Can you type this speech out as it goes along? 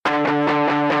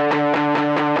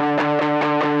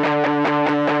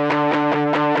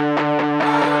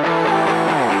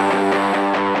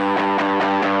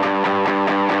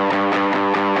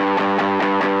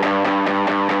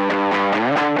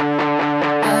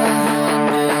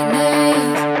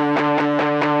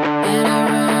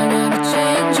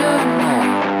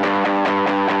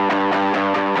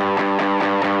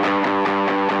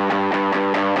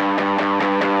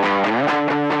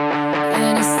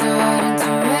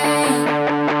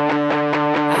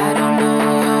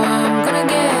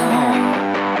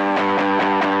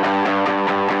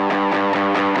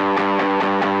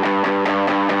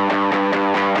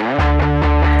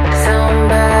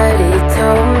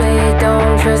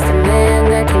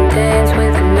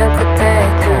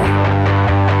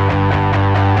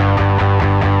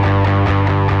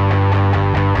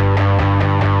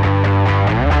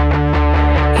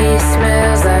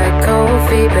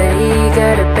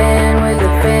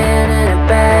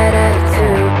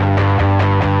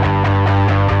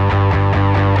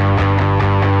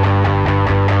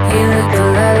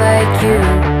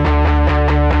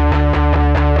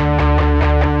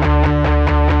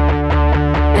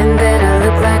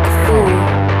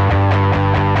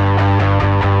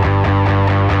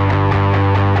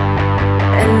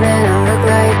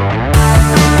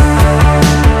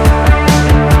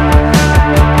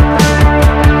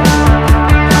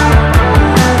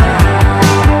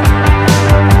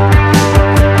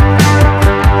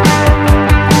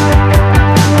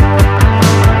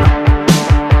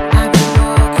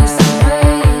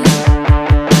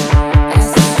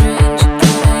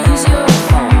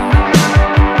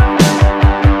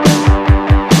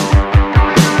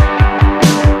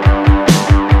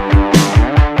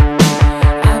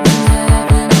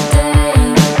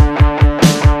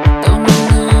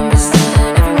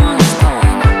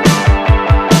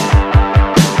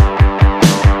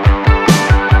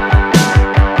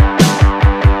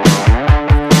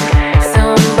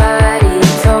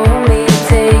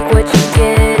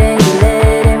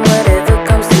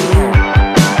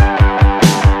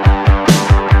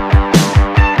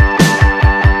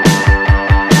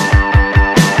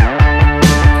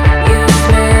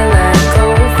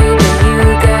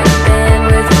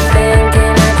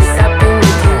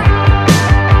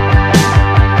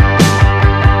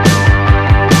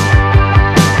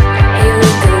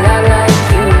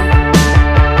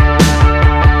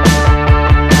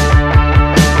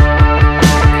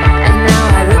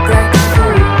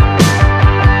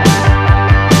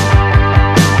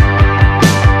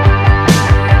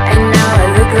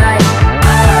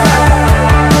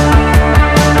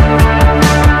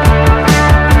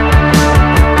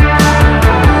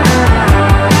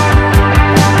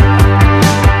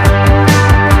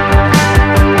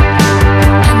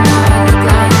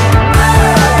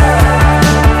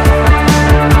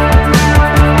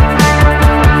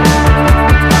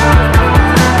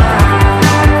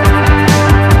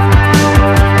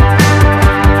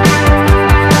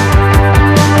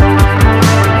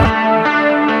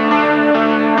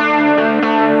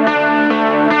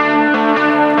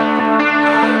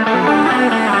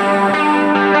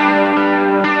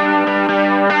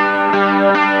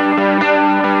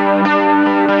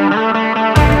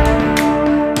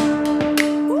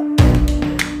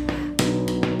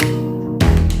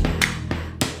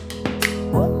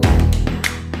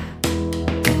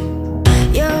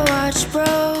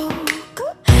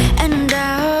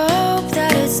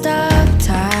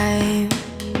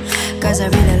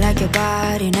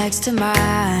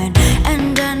mine.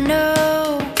 And I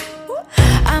know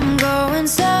I'm going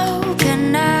slow.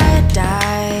 Can I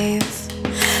dive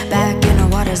back in the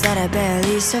waters that I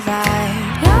barely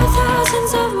survived? You're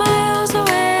thousands of miles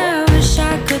away. I wish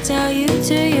I could tell you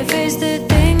to your face the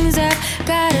things I've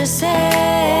gotta say.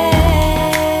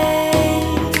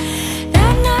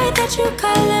 That night that you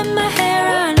colored my hair,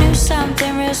 I knew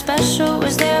something real special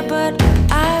was there, but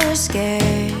I was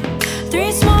scared.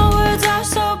 Three small words are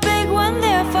so big when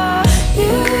they're for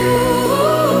you.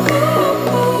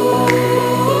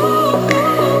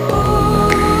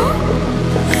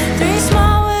 Three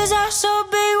small words are so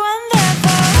big when they're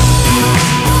for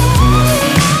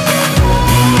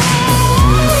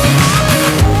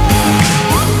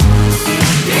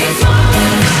Three small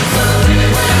words are so big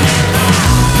when they're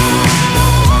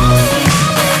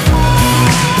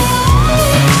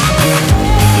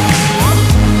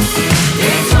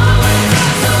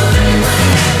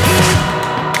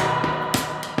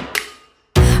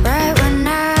right when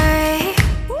I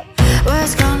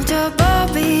was comfortable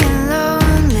being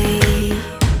lonely,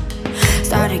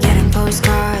 started getting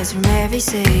postcards from every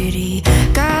city.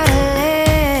 Got a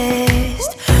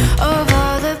list of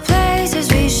all the places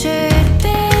we should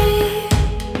be,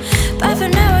 but for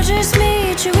now I'll just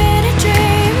meet you in a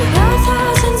dream. You're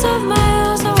thousands of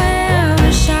miles away. I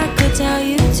wish I could tell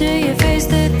you to your face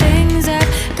the things I've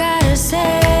gotta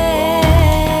say.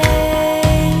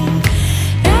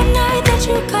 That night that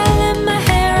you colored my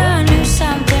hair, I knew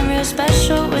something real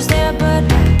special was there, but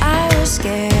I was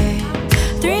scared.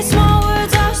 Three small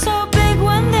words are so big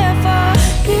when they're for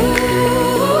you.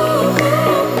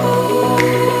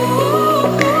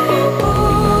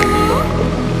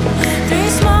 Three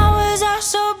small words are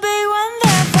so big when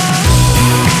they're for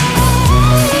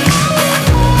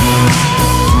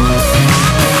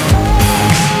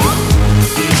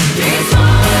Three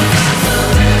small words are so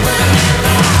big when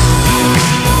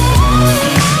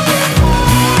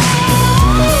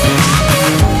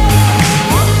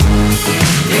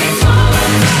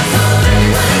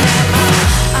they're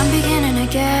I'm beginning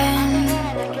again,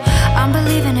 I'm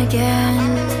believing again.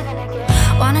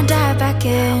 Wanna dive back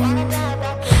in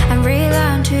and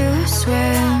relearn to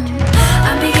swim.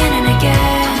 I'm beginning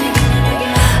again,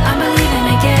 I'm believing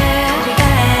again.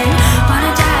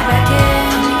 Wanna dive back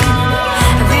in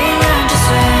and relearn to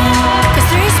swim. 'Cause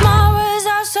three small words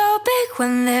are so big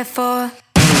when they're for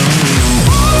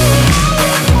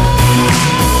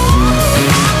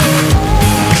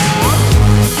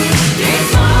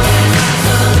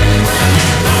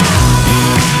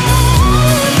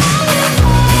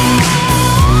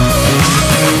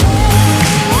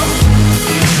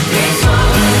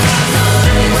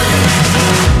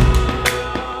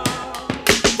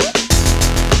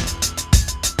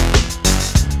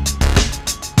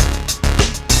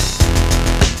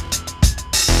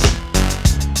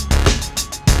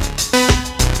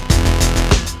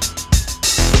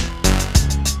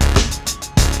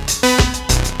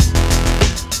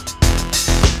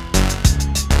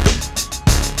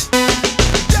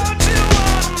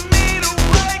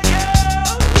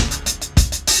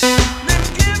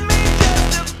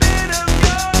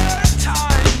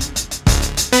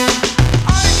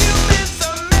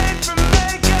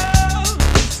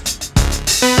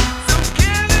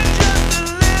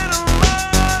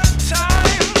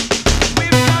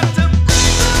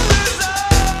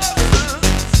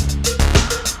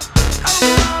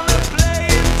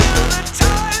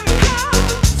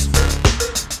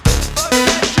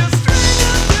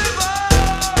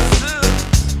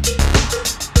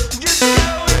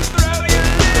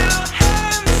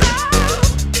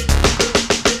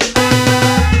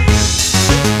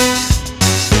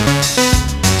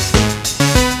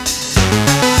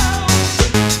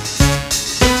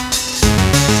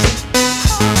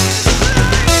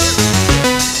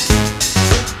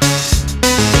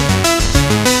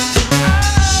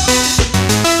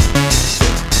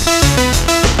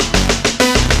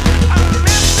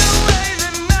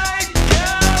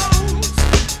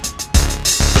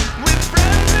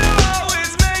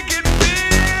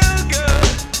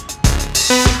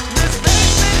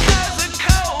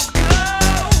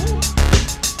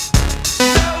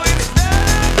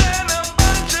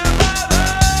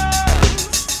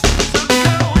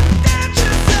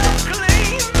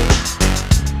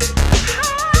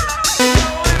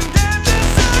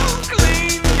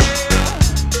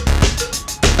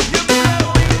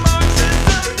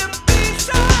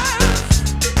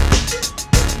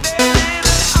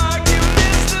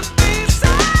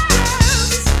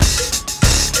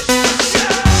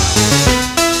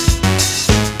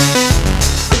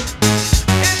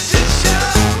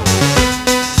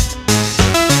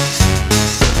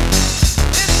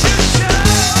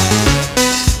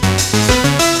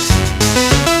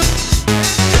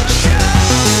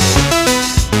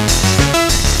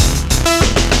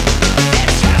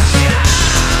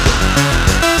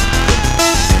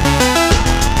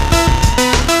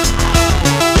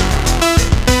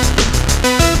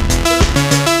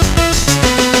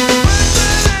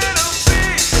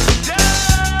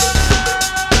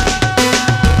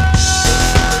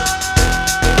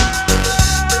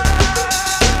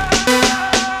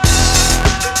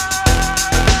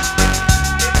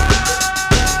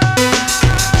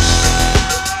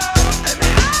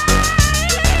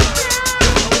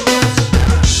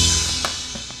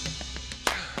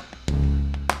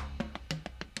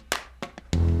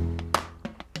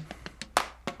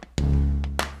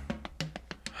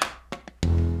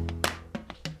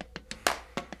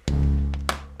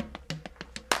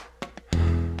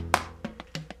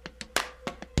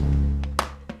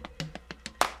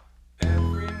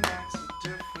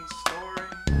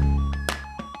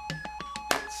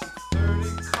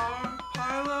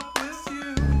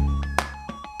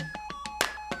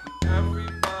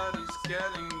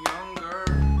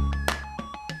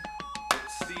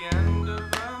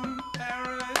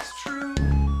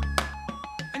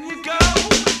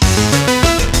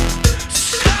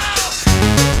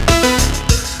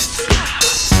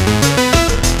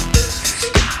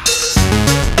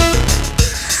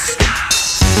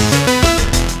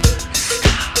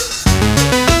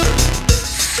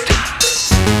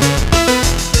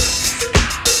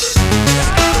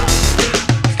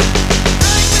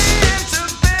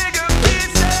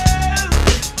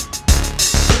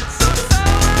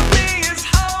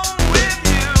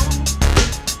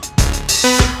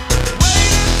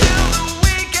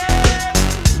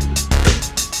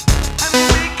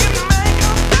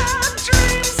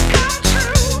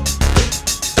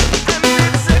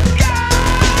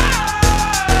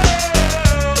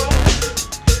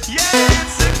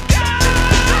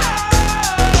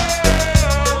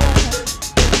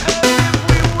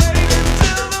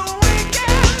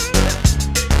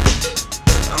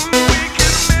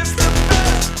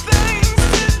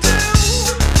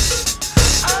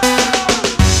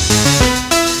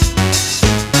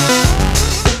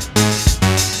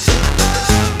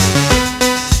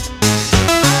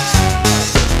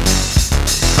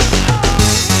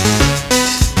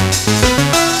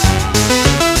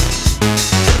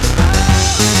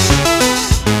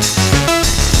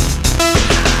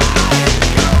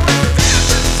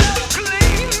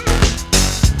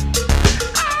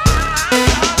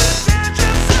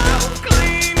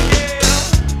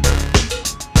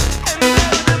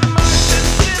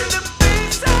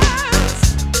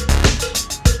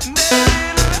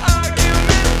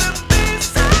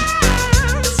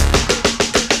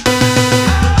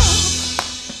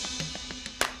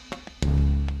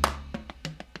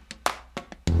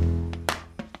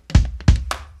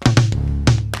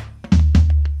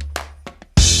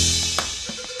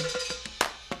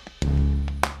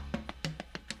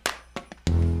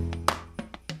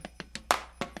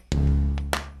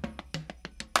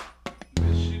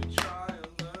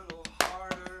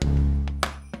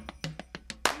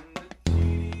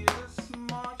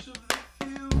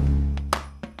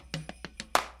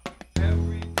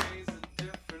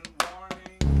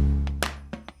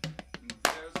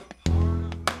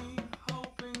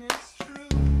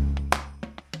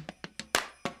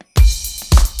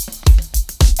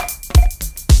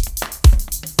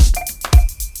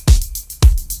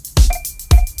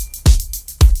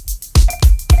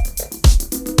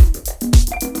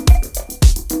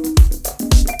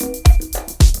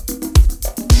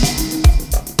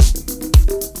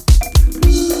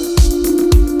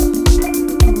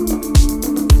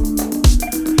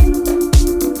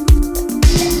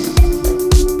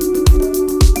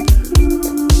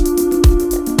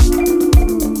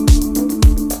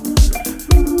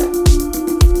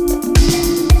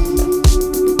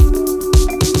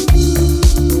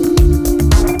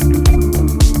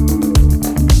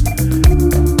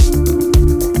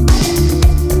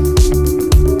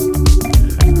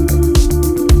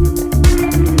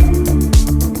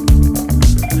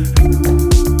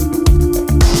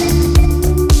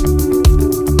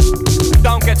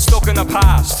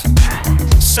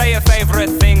Say your favourite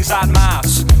things at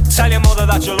mass. Tell your mother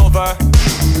that you love her.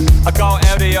 I go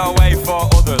out of your way for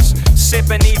others. Sit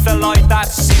beneath the light that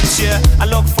suits you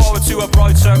and look forward to a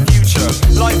brighter future.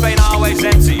 Life ain't always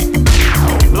empty.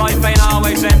 Life ain't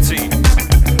always empty.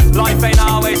 Life ain't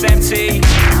always empty.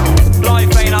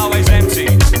 Life ain't always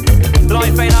empty.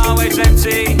 Life ain't always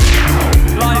empty.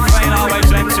 Life ain't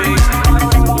always empty.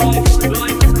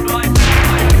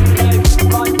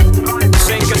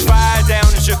 Sink as far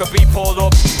down as you could be pulled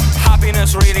up.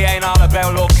 Happiness really ain't all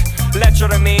about luck. Let your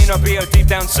demeanor be your deep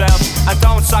down self, and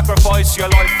don't sacrifice your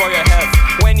life for your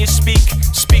health. When you speak,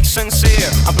 speak sincere,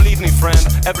 and believe me friend,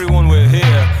 everyone will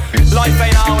hear. Life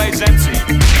ain't always empty.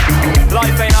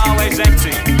 Life ain't always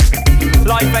empty.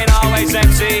 Life ain't always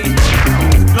empty.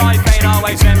 Life ain't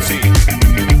always empty.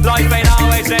 Life ain't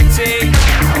always empty.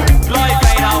 Life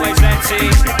ain't always empty.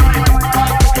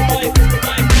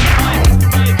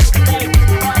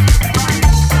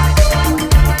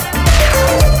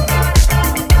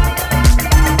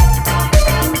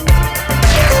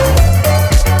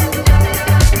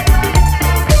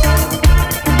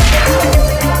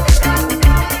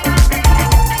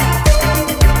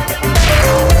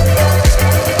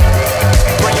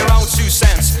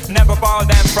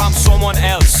 From someone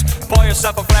else. Buy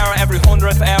yourself a flower every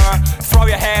 100th hour. Throw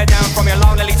your hair down from your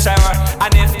lonely tower.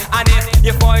 And if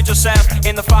you find yourself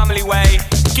in the family way,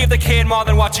 give the kid more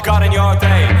than what you got in your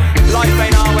day. Life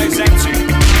ain't always empty.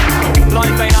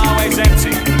 Life ain't always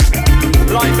empty.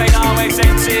 Life ain't always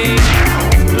empty.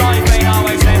 Life ain't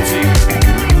always empty.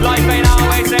 Life ain't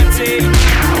always empty.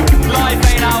 Life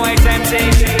ain't always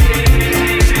empty.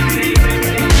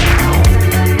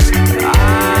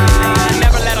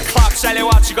 Tell you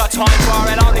what you got time for.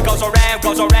 It only goes around,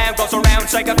 goes around, goes around.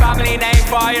 Take a family name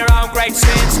for your own great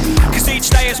sins, cause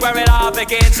each day is where it all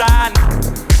begins. And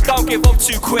don't give up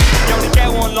too quick. You only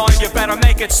get one line, you better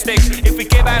make it stick. If we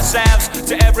give ourselves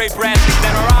to every breath,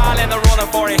 then we're all in the running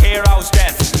for a hero's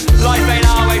death. Life ain't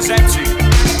always empty.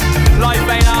 Life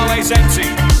ain't always empty.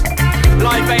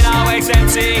 Life ain't always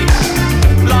empty.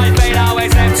 Life ain't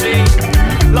always empty.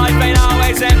 Life ain't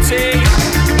always empty.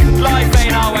 Life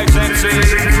ain't always empty.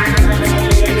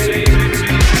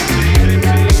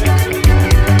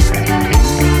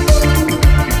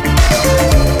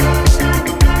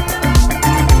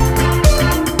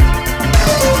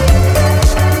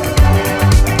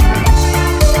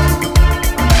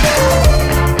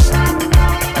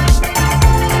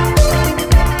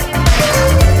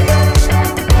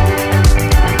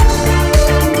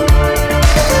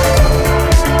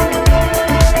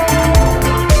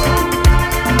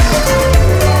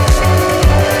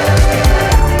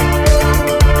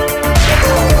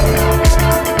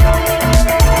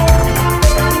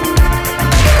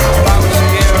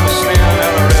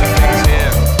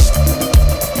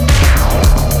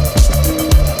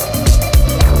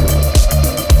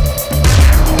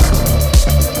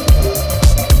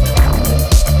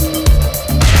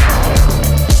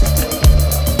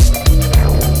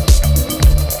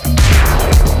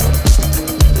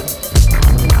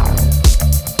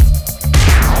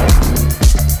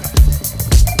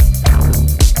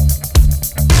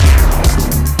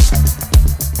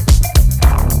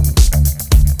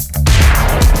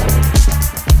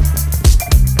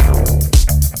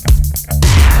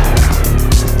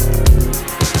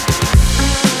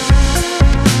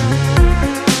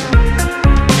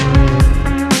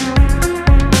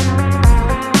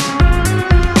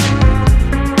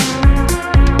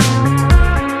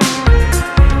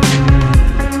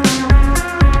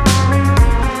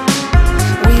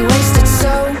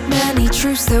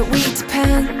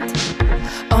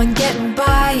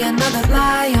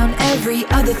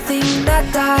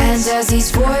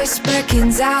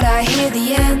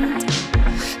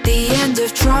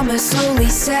 Slowly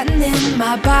setting in,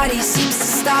 my body seems to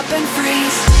stop and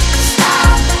freeze.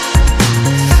 Stop.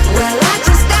 Well, I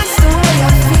just dance the way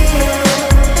I feel.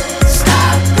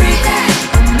 Stop breathing.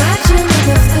 Imagine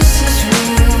if this is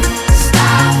real.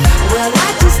 Stop. Well, I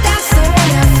just dance the way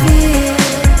I feel.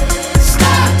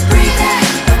 Stop breathing.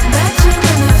 Imagine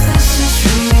if this is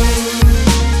real.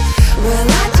 Well,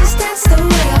 I just dance the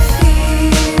way I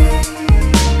feel.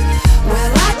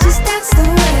 Well, I just dance the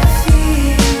way I feel.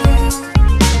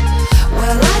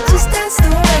 Well, I just dance the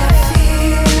way I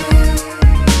feel.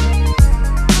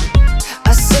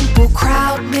 A simple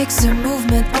crowd makes a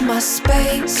movement on my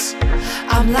space.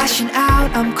 I'm lashing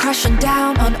out, I'm crushing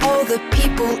down on all the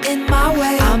people in my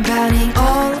way. I'm banning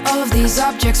all of these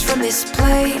objects from this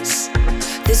place.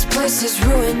 This place is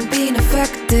ruined, being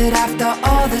affected after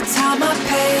all the time I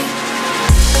paid.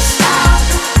 Stop.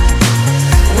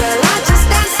 Well, I just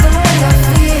dance the way I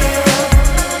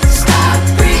feel. Stop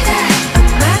breathing.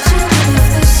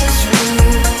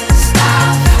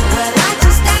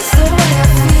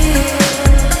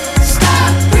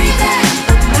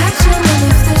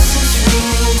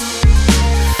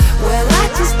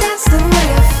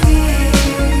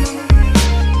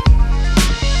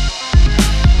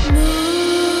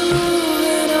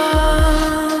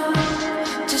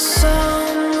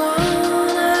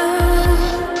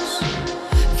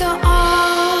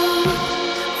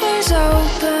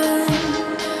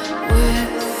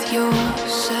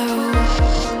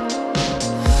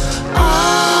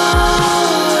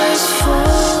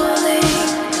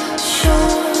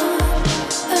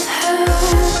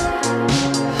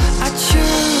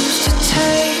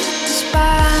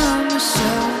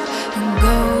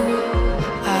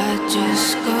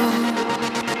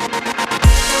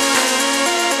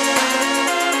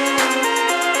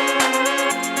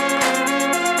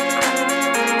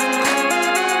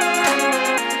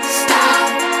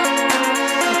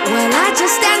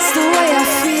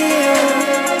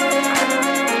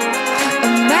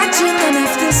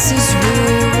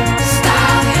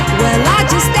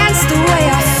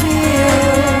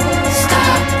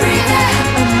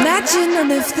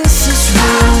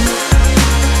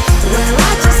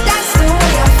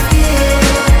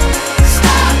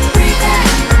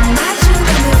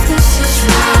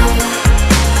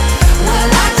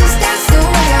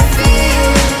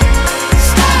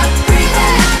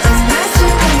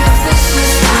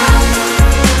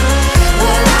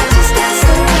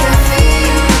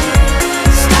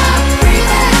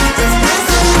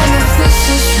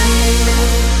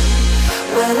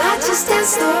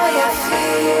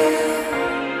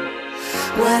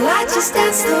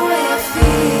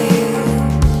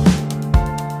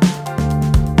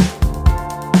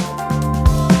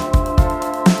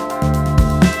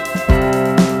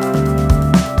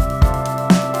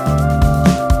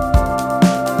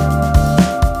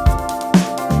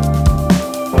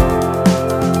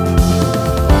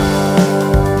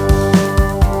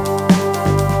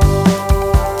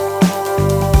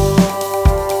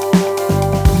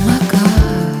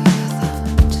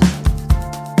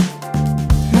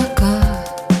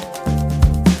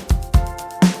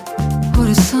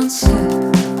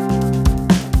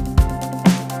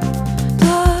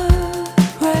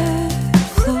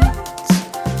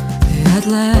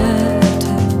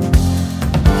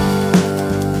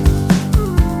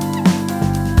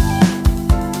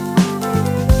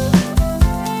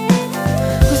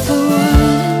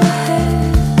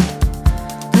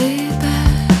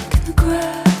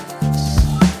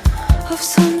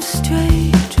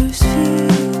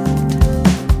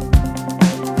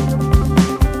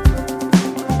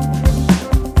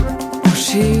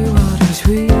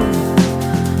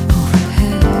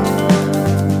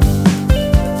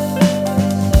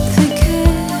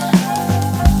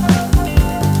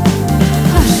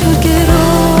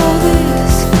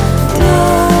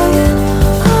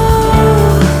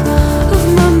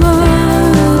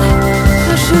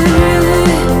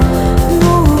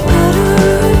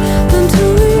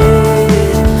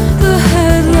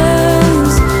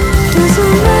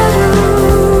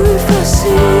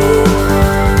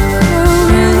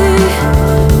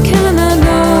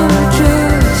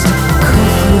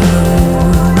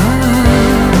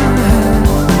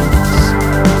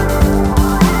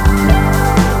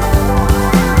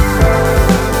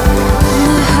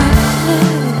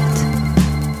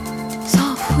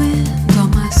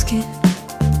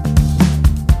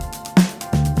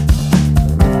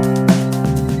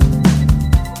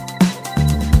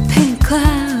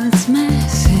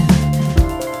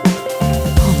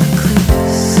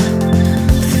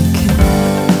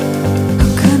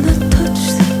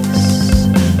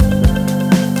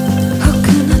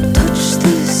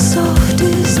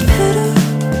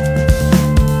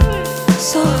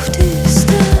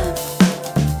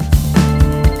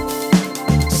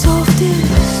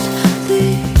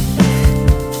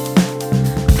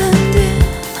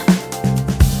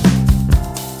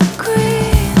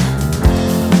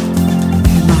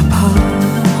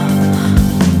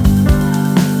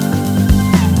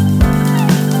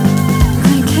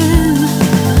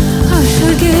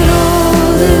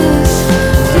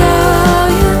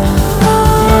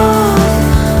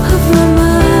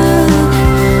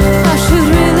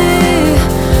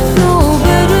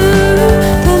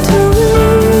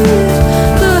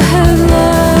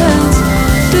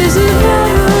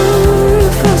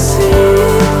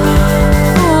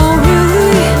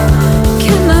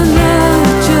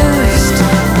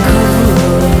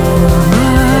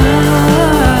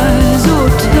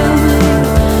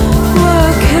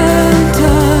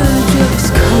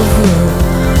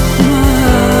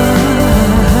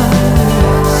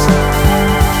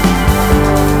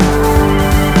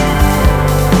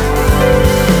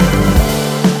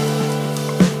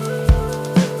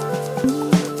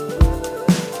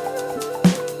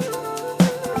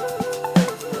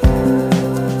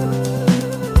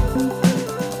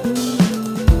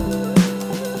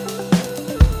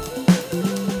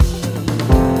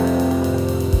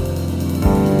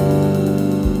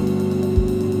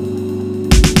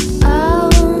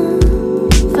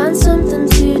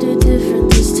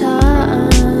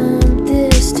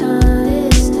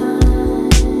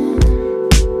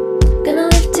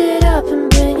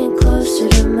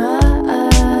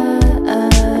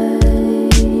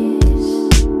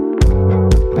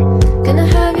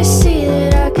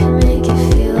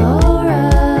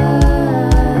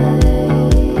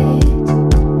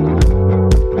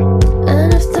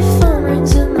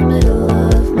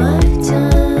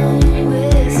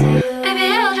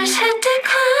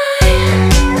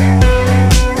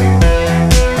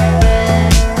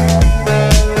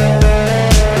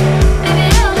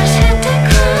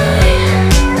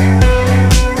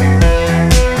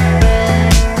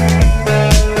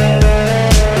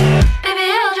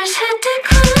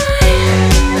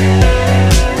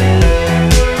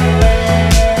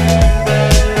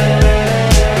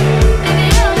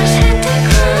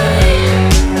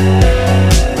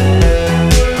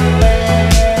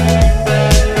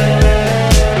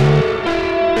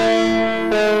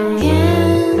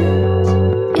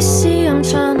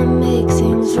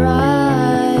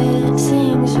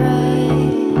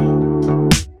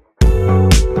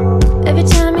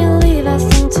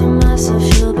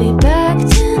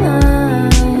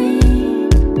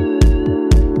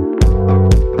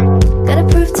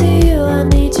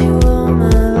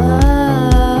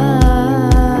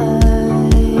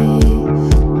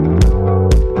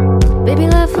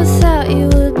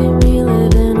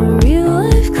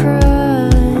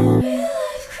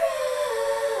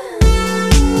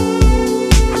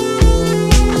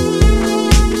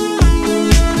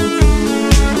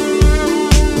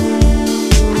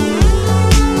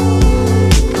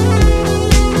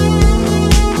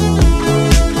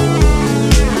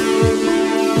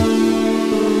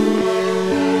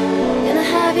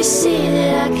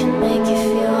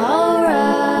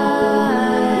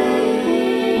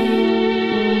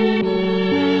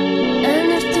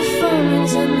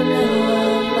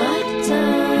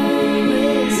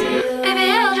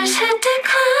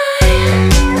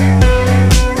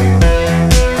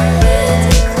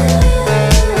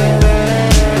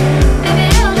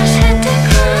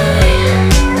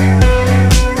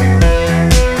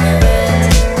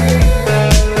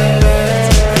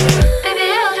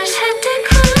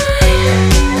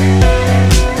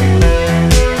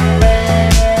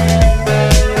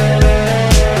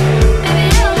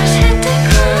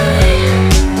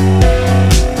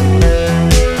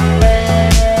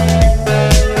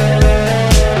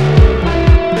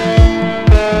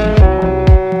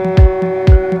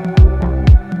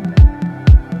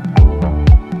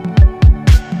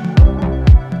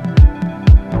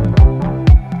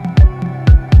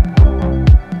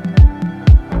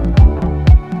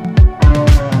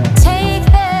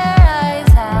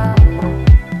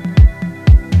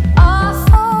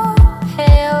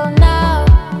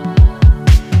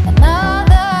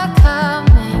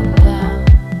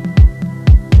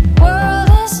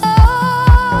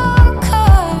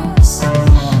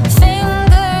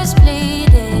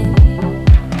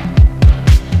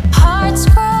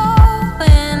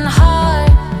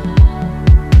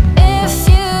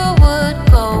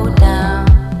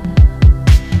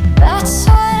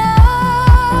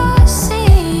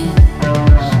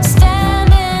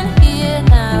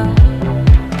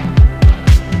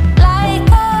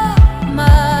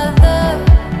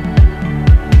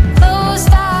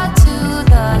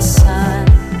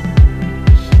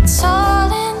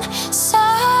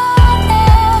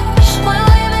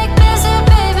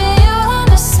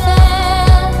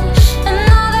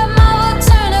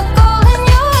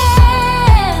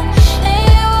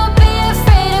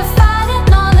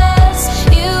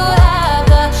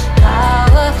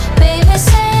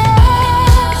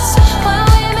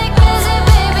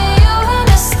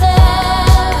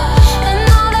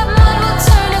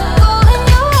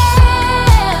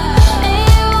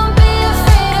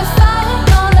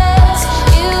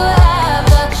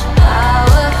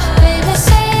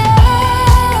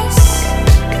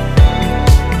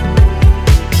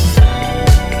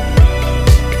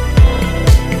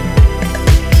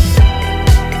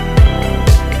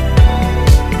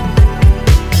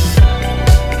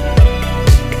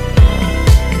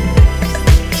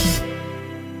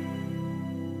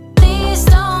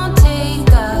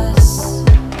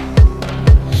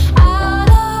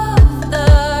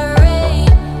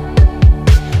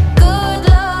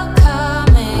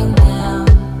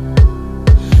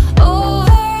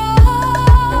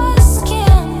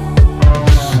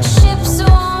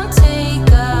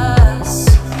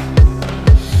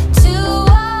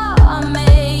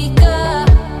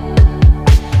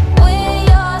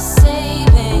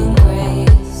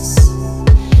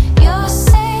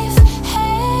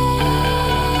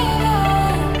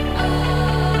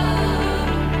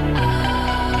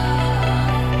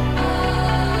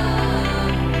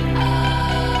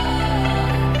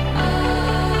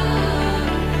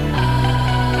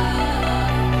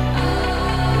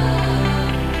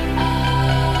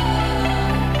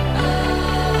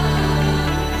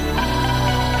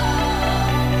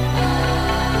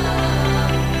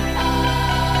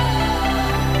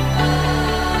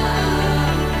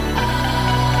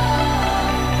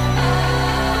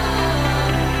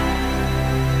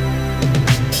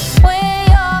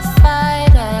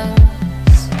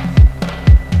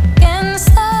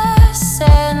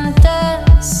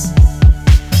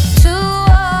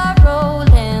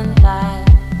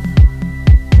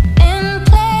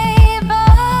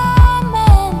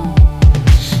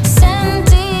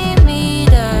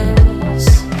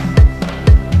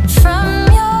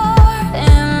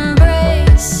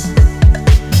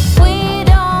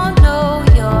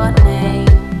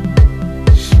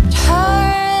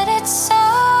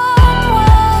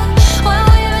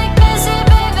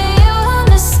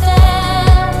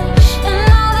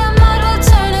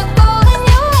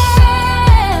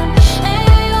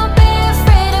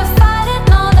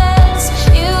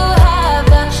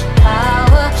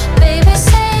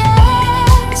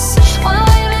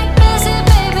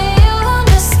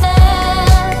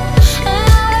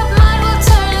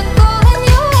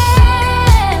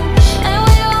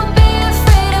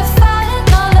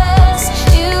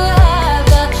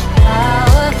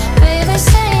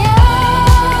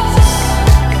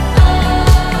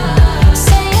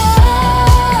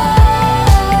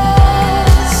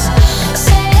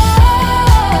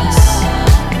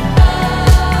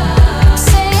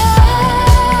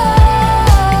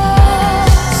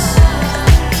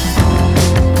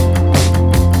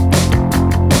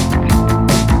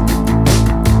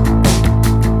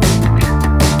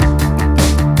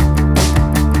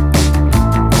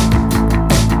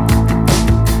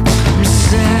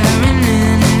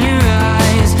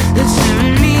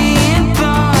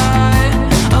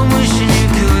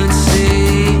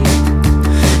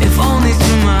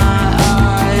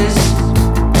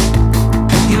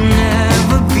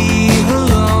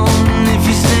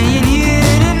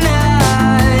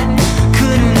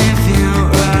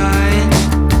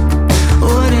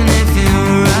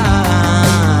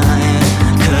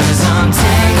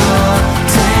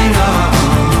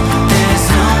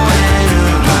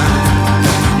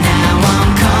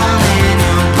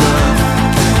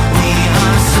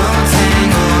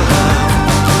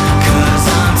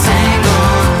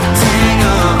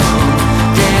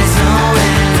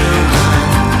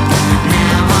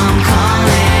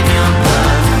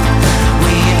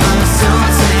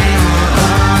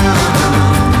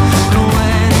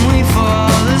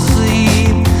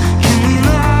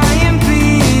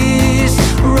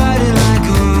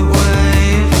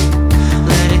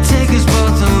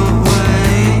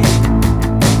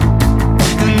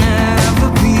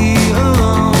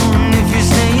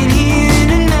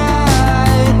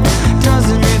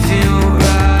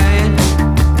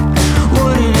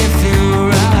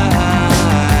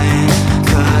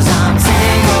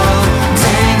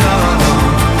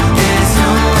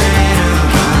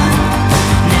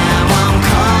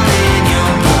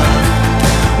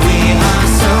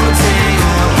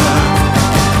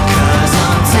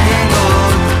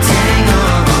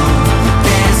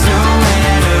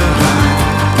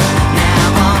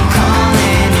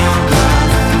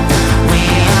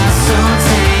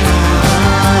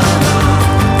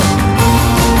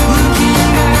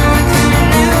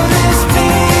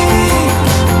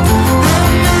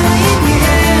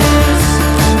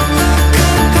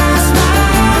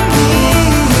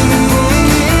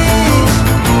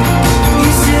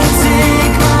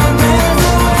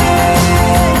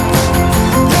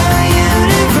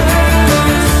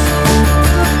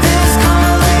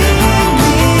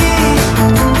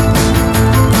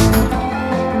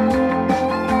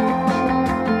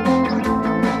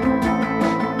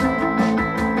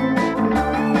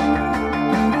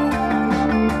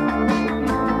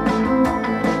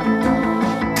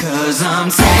 I'm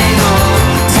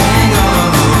tangled,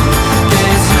 tangled,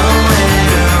 there's nowhere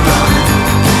to run.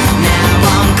 Now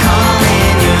I'm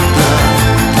calling your bluff.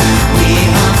 We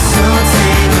are so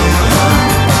tangled up.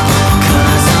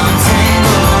 'Cause I'm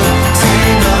tangled,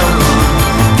 tangled,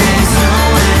 there's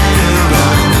nowhere to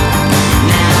run.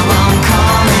 Now I'm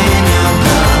calling your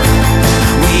bluff.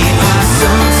 We are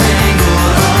so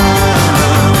tangled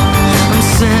up. I'm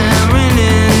staring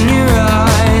in your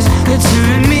eyes, they're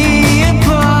tearing me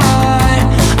apart.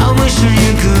 I wish I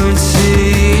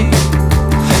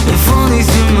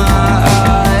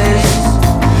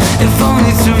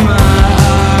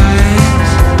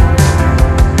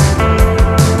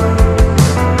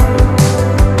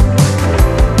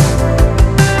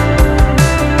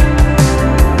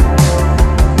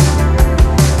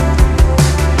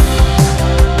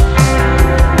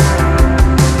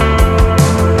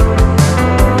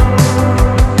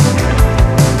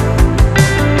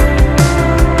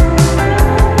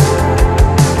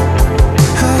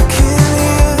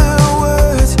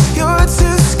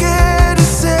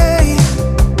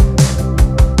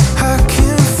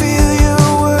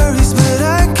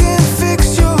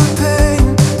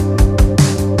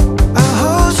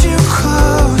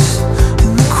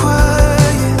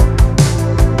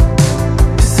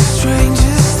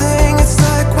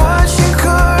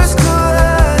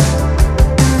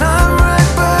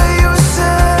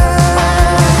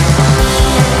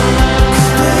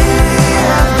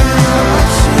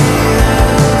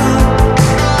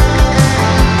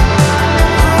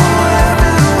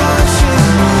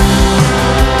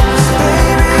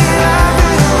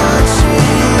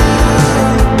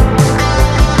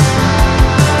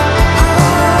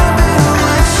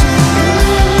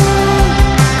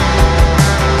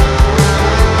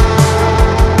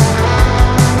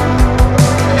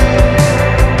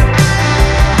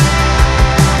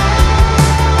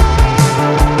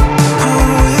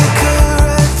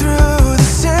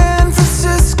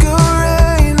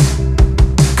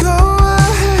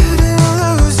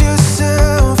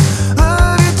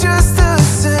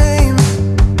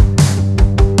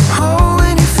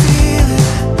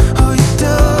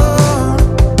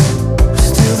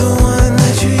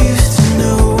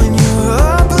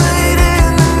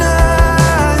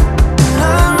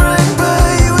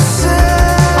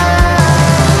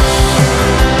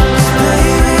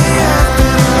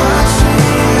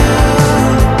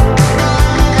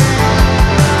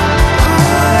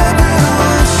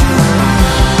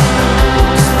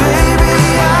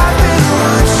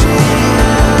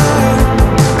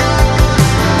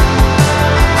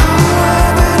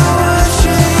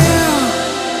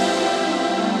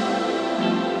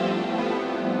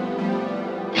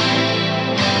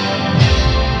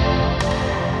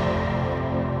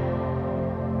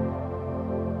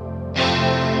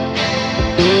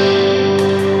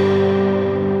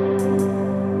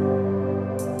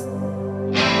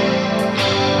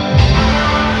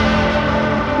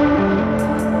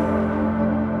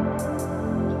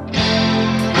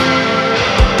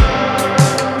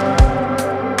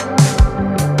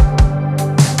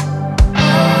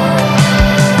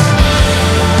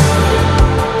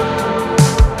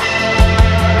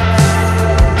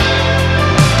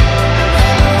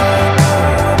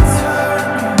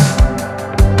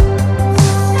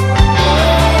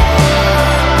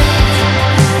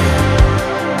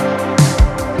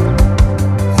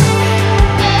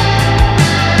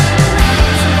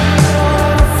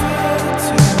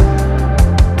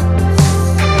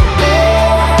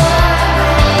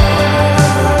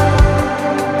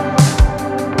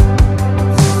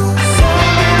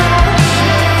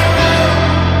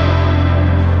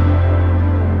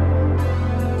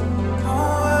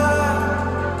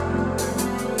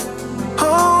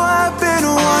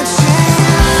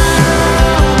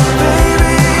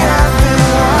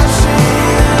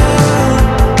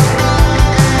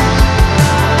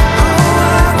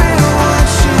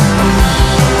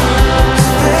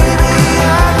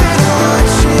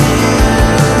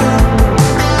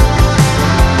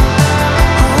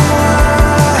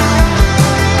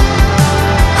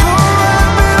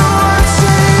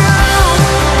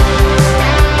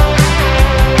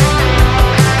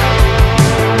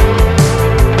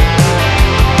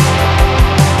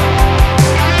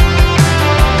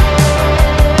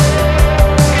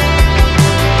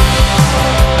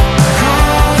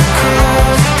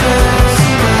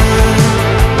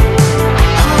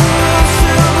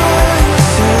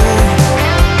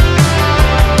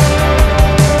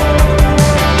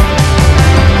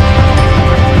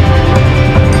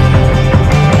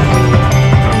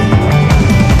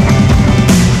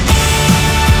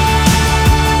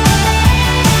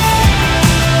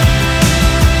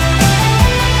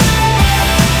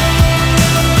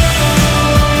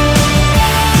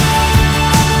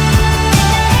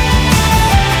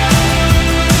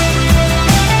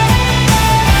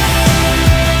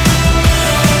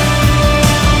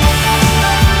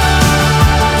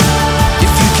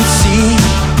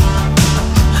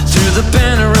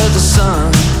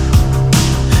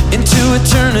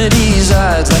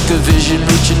a vision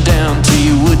reaching down to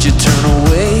you, would you turn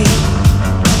away?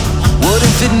 What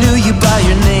if it knew you by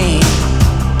your name?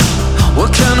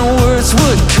 What kind of words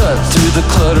would cut through the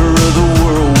clutter of the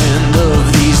whirlwind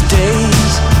of these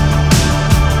days?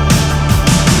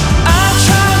 I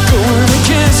tried going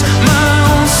against my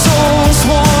own soul's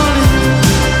warning,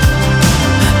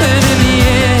 and in the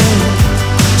end,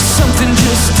 something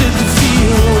just didn't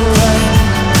feel right.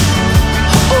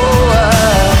 Oh,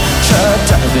 I tried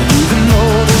diving even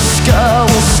though the sky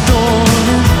was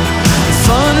storming,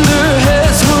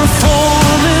 thunderheads were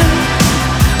forming.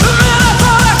 But man, I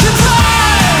thought I could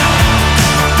fly,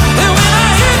 and when I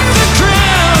hit the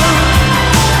ground,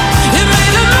 it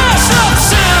made a messed up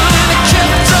sound, and it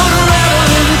kept on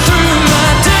rattling through my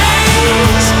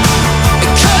days,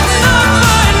 and cutting up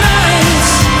my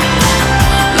nights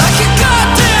like a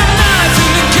goddamn knife,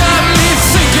 and it got me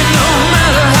thinking no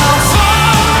matter how far,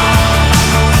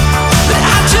 that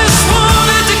I just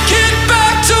wanted to get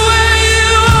back to where you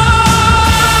are.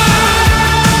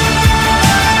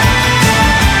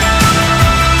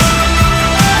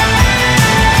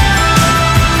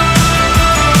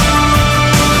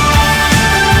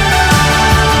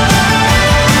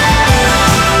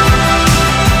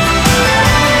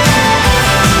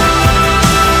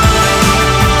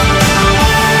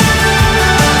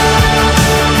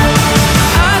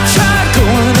 I tried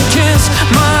going against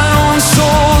my own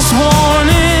soul's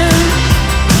warning,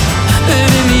 and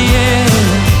in the end,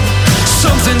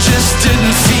 something just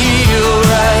didn't feel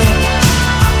right.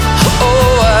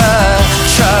 Oh, I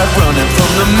tried running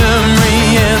from the memory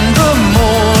and the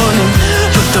morning,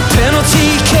 but the penalty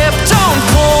kept on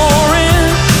pouring.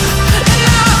 And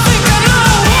now I think I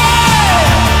know why,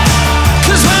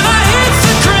 'cause when I hit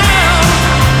the ground,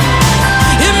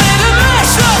 it made a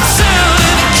messed up sound,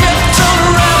 and it kept on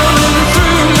rattling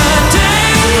through my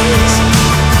days,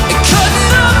 and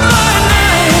cutting up my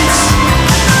nights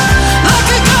like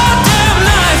a goddamn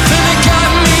knife, and it got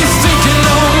me thinking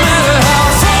no matter how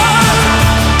far,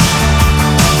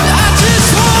 I just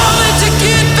wanted to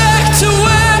get back to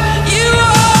where you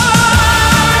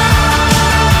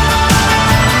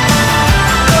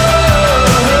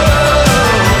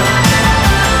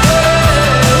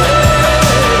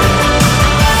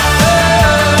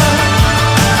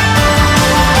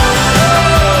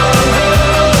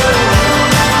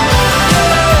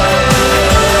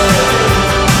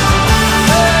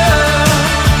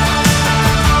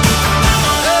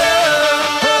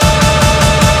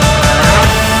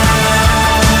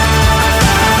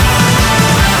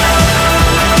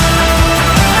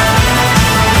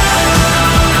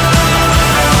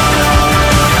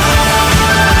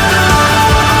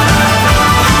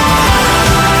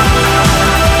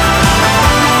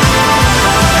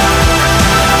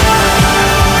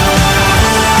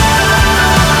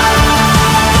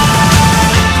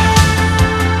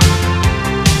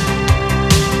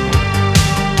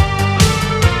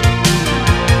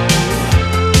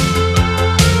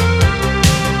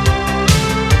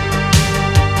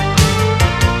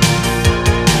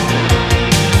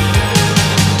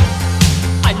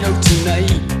I know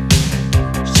tonight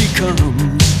she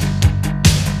comes.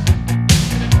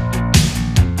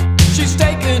 She's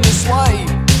taking a swipe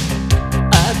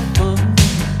at fun.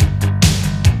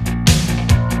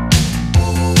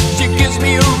 She gives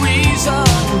me a reason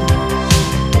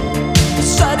for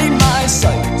setting my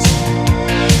sights.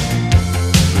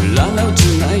 Well, I know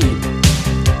tonight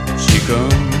she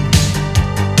comes.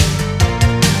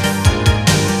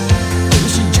 Oh,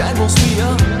 she jangles me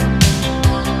up.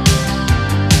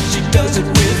 She does it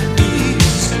with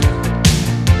ease,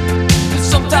 and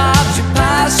sometimes she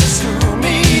passes through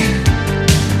me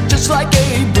just like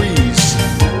a breeze.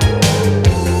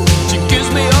 She gives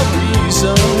me a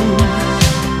reason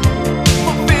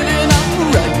for feeling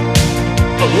alright.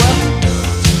 Oh, well,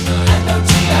 I know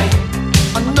tonight.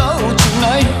 I know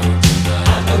tonight.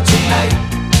 I know tonight.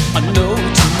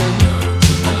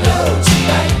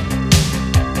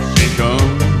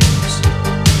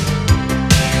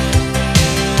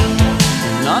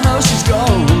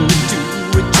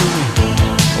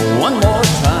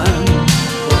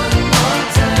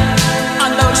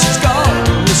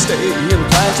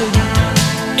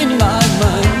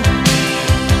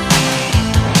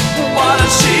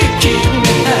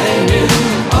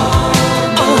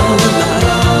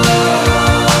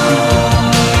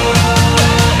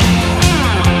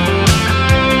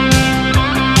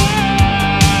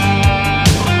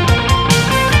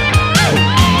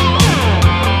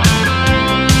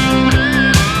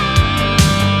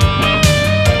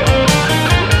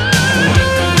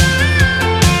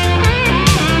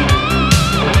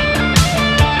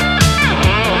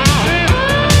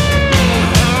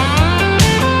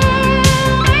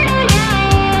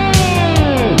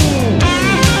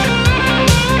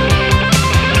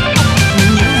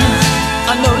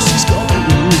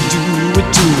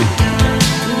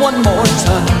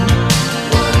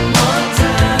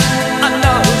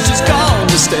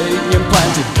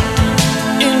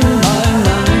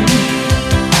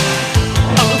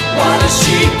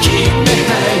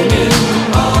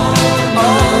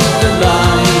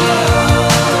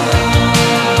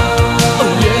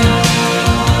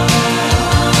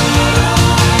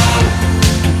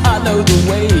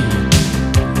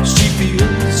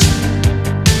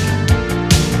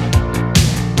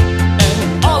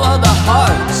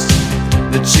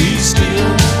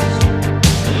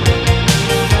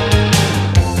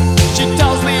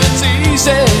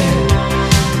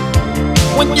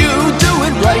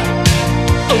 it right.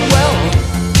 Oh well,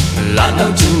 I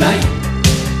know tonight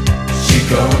she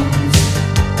comes.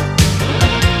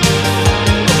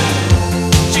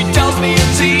 She tells me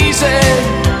it's easy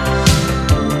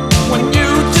when you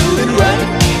do it right.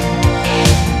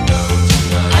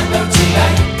 I know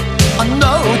tonight. I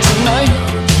know tonight.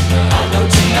 I know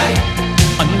tonight.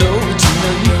 I know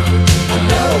tonight. I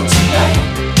know tonight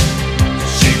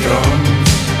she comes.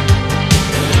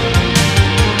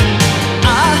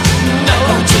 I know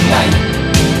tonight.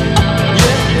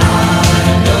 Yeah,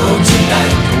 I know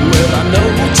tonight. Well, I know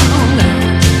tonight.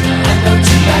 I know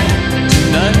tonight.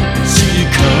 Tonight she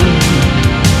comes.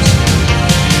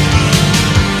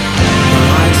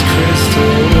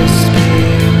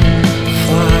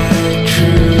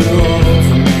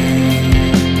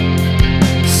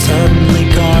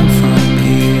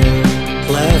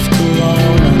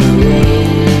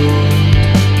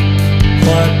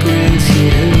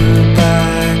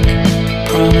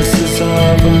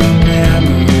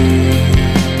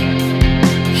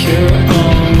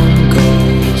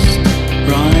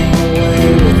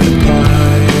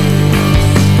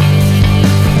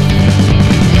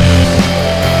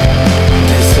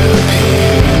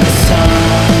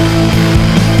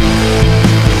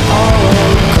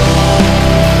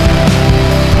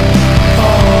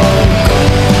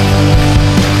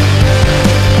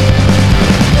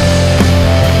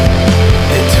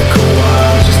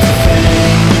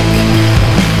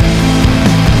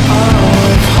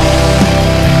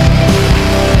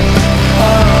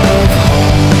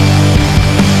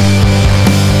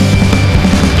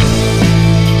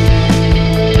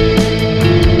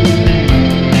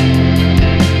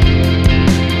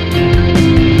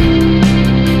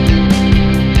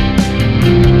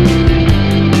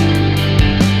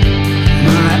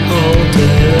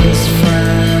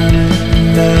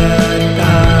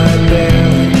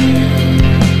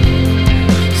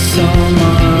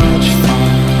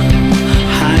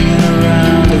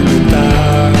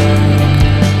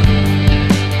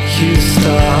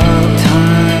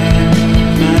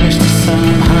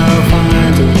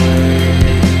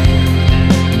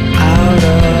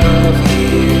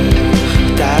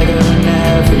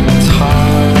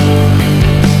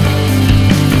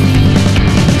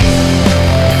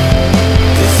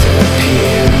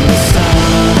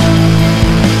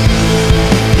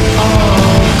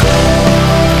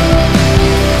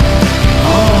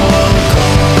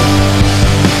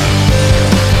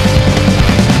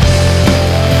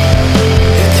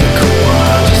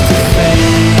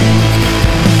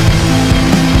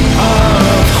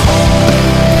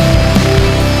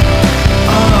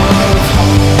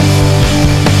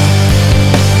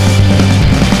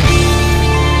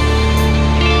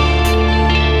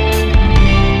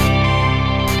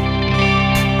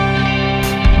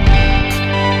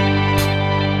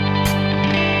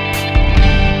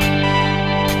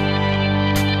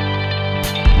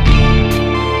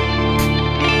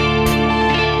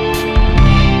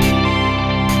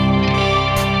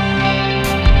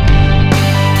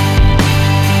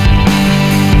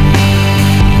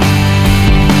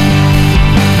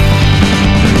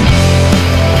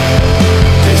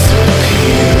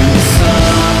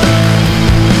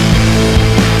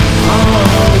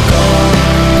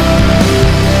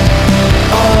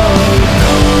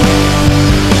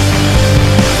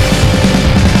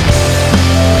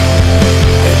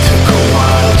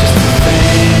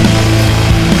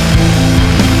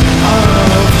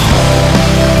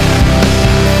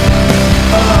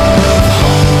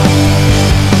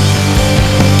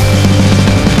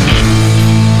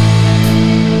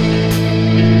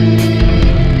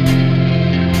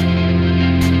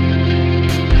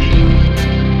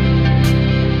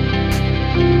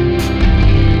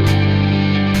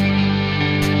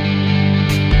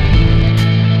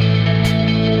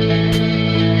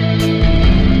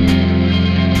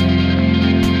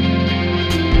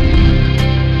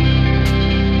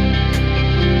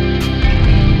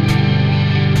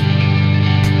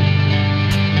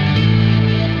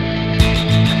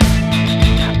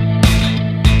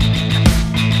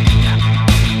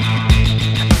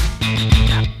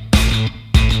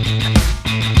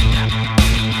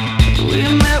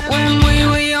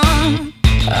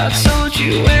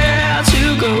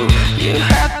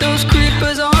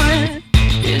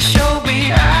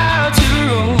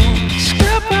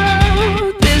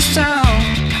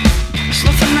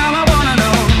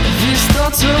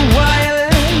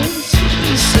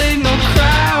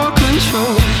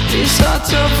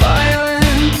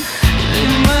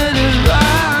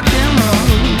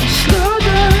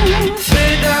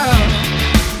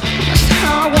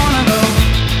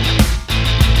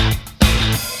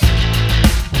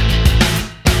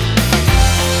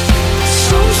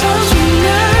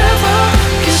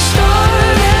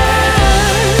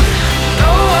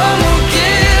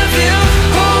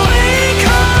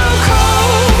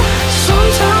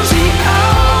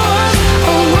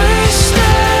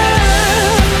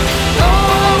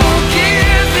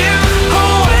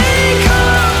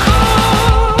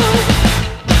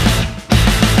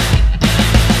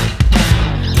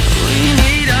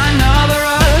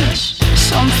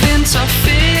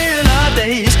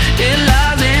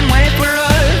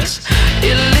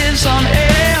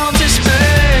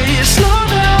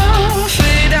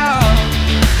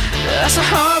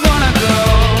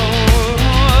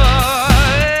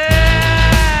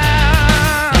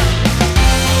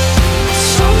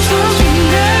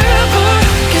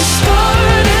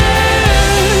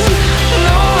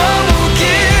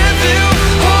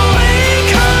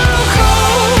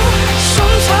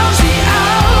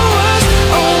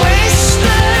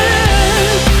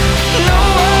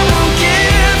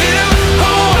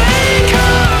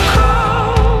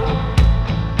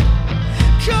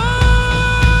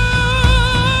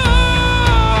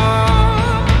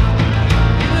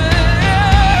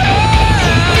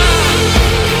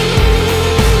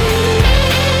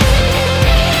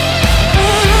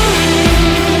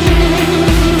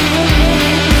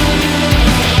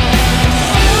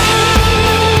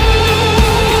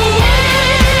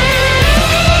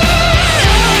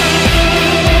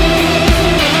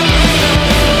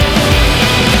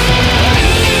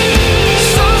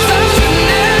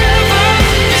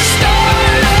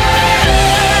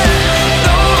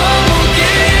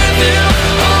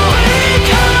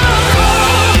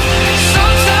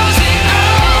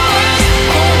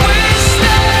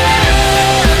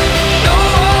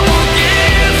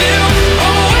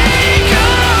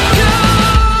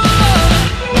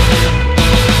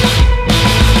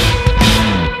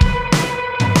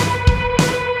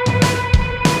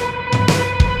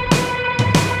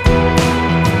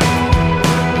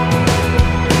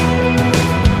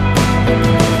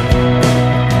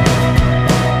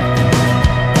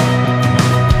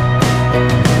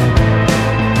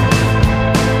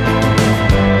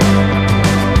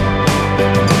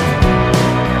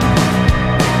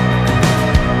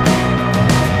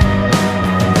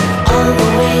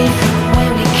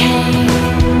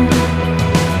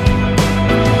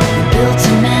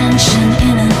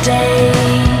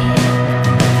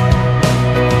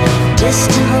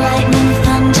 destiny.